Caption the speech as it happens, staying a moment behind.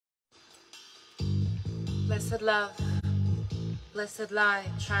Blessed love, blessed light,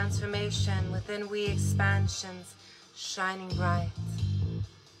 transformation within we expansions, shining bright.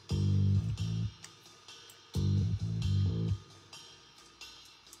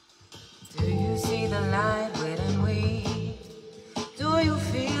 Do you see the light within we? Do you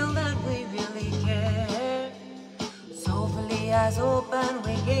feel that we really care? Soulfully eyes open,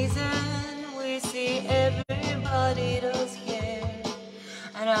 we gaze in, we see everybody does care.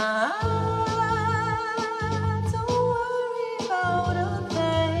 And I don't worry about a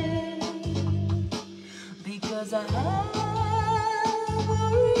thing, because I have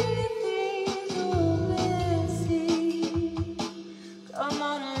everything to blessing. Come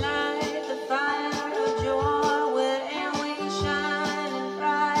on, light the fire of joy within we shine in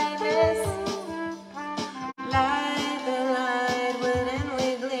brightness. Light the light within we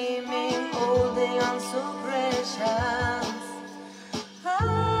gleaming, holding on so precious.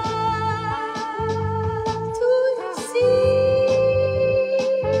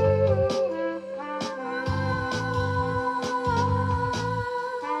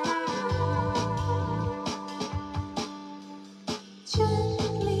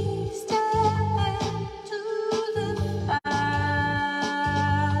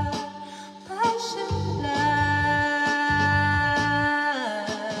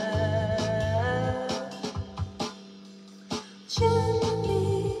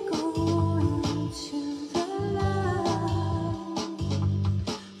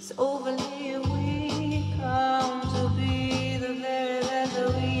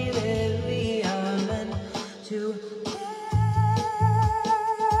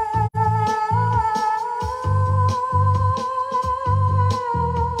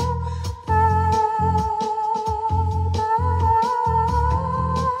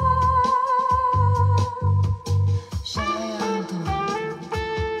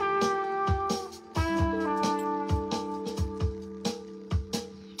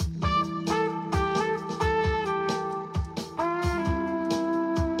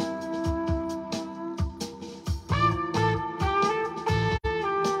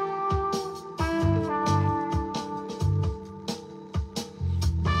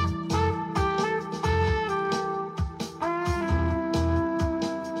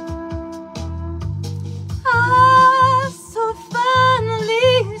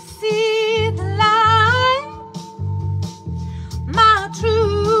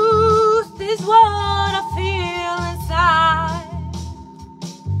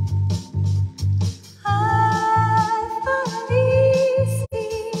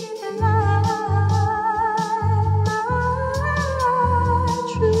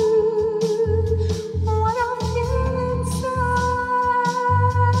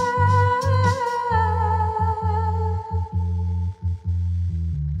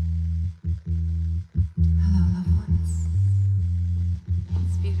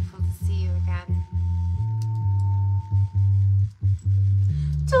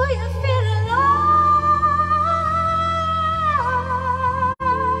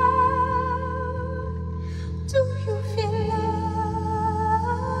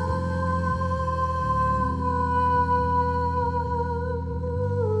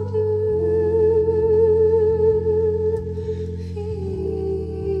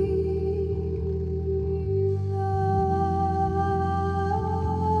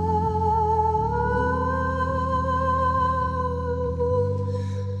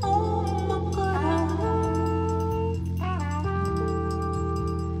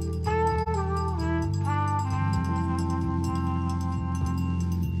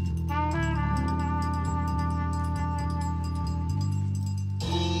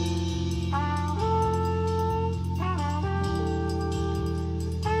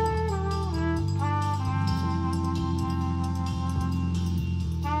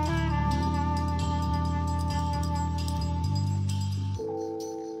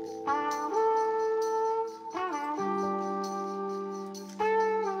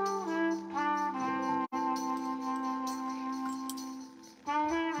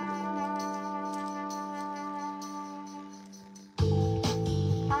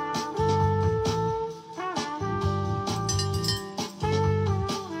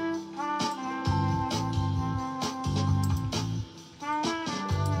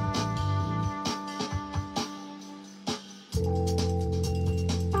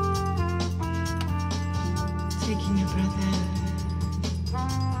 Taking your breath in,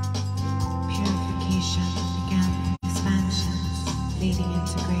 purification began, expansions, leading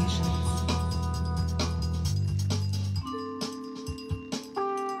integrations.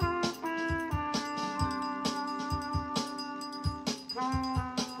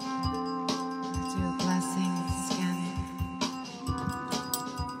 Do a blessing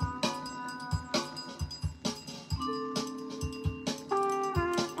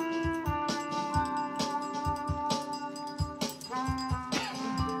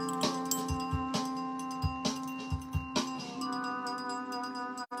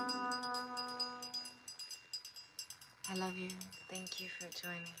love you. Thank you for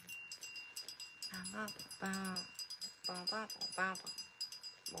joining.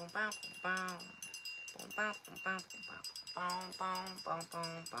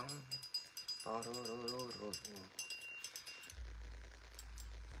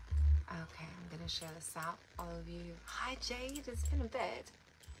 Okay, I'm gonna share this out. All of you. Hi Jade, it's been a bit.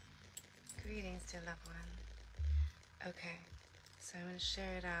 Greetings, dear loved one. Okay, so I'm gonna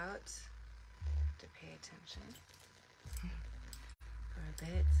share it out. Have to pay attention for a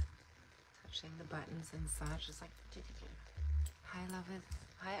bit. Touching the buttons and such. Just like hi lovers.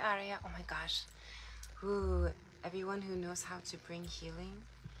 Hi Aria. Oh my gosh. Everyone who knows how to bring healing,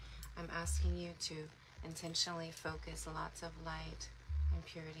 I'm asking you to intentionally focus lots of light and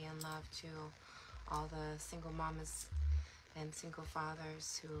purity and love to all the single mamas and single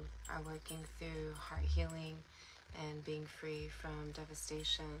fathers who are working through heart healing and being free from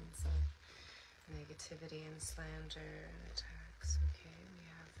devastations of negativity and slander and attacks. Okay, we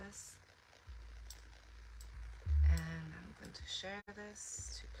have this. And I'm going to share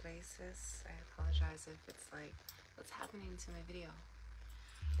this to places. I apologize if it's like, what's happening to my video?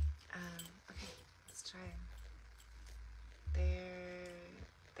 Okay, let's try it. There.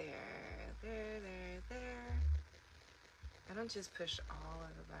 I don't just push all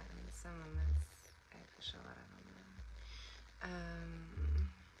of the buttons. Some moments I push a lot of them.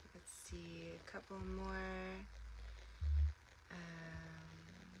 Let's see, a couple more.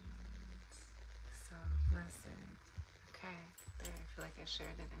 So listen. Okay, there. I feel like I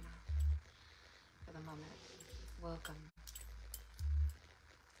shared it enough for the moment. Welcome.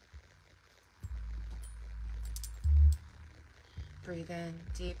 Breathe in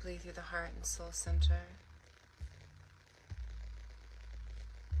deeply through the heart and soul center.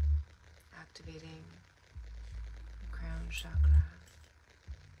 Activating the crown chakra,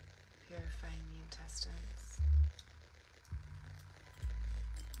 purifying the intestines.